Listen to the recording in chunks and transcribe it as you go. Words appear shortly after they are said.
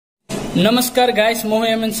नमस्कार गाइस, म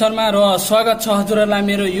एमएन शर्मा र स्वागत छ हजुरहरुलाई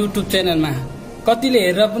मेरो युट्युब च्यानलमा। कतिले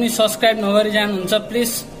हेरेर पनि सब्स्क्राइब नगरी जानुहुन्छ, प्लिज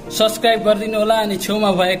सब्स्क्राइब गरिदिनु होला अनि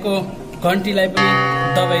छेउमा भएको घण्टीलाई पनि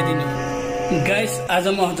दबाइदिनु। गाइस, आज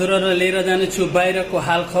म हजुरहरुलाई लिएर जाने छु बाहिरको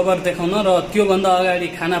हाल खबर देखाउन र त्यो भन्दा अगाडि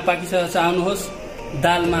खाना पाकिसकेको छ, आउनुहोस्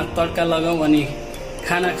दालमा तड्का लगाऊ अनि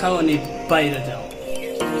खाना खाऊ अनि बाहिर जाऊ।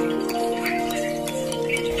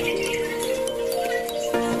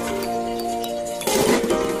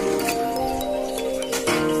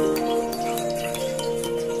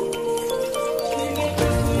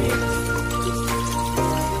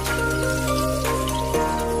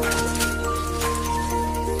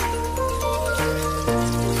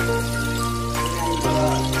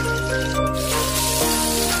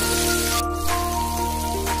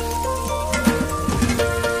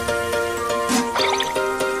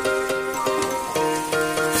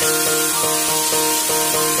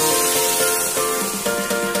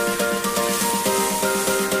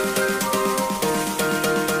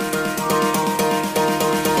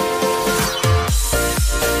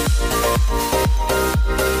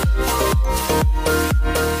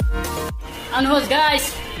 आउनुहोस् गाइस,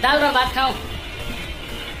 दाल र भात खाऊ।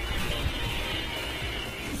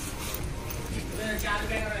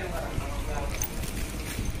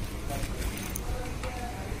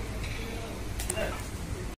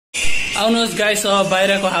 आउनुहोस् गाइस, अब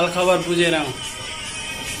बाहिरको हाल खबर बुझेर आऊ।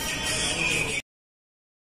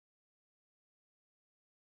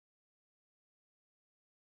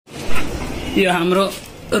 यो हाम्रो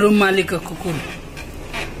रुम मालिकको कुकुर।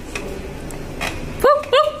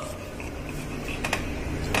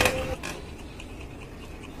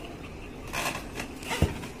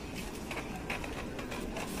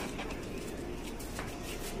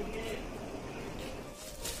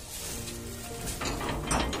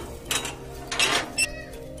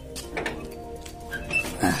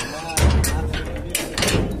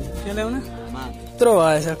 यत्रो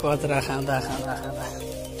भएछ कचरा खाँदा खाँदा खाँदा।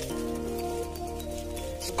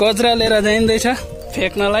 कचरा लिएर जाइँदैछ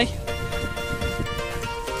फेक्नलाई।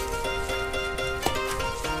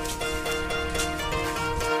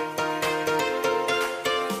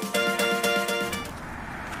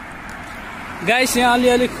 गाइस, यहाँ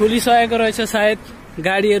अलिअलि खुलिसकेको रहेछ, सायद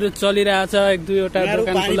गाडीहरू चलिरहेछ, एक दुईवटा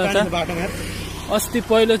दोकान खुल्ला छ। अस्ति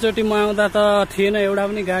पहिलोचोटि म आउँदा त थिएन, एउटा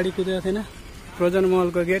पनि गाडी कुदेको थिएन। फ्रोजन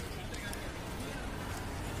मलको गेट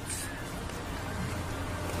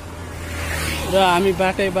र हामी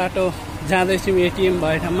बाटो जाँदैछौँ एटिएम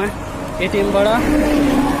भए ठाउँमा। एटिएमबाट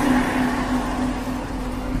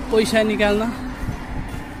पैसा निकाल्न।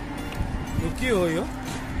 के हो यो?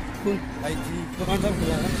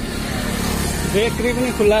 बेकरी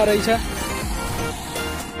पनि खुल्ला रहेछ।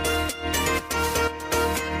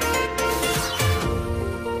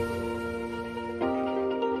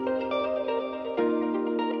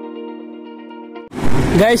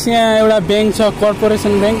 गाइस, यहाँ एउटा बैंक छ,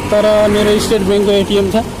 कर्पोरेसन बैंक, तर मेरो स्टेट बैंकको एटिएम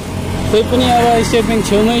छ। त्यही पनि अब स्टेट बैंक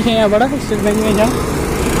छेउमै छ, यहाँबाट स्टेट बैंकमै छ।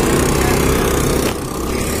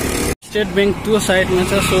 स्टेट बैंक त्यो साइडमा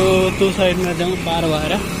छ, सो त्यो साइडमा जाउँ पार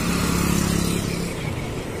भएर।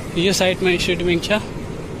 यो साइडमा स्टेट बैंक छ।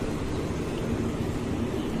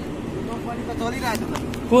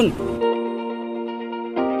 कुन?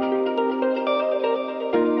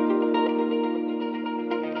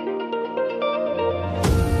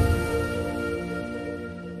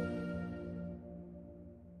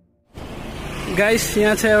 गाइस,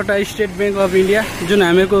 यहाँ छ एउटा स्टेट बैंक अफ इन्डिया, जुन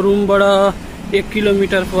हामीको रुमबाट 1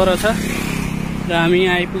 किलोमिटर पर छ र हामी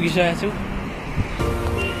यहाँ आइपुगिसकेका छौँ।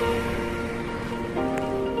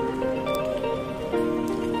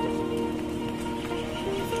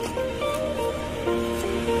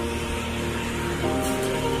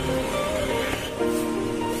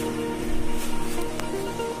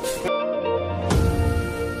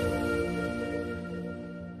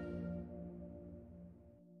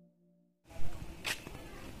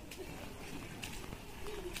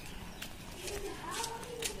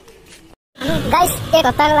 गाइस, एक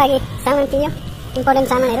हप्ताको लागि सामान किन्यो, इम्पोर्टेन्ट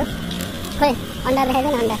सामानहरू। खोइ अन्डा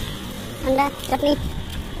देखाइदिएन, अन्डा चटनी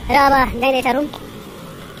र अब जाँदैछ रुम।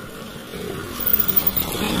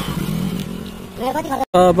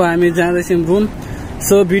 अब हामी जाँदैछौँ रुम।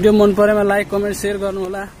 सो भिडियो मन परेमा लाइक कमेन्ट सेयर गर्नु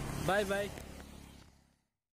होला। By by.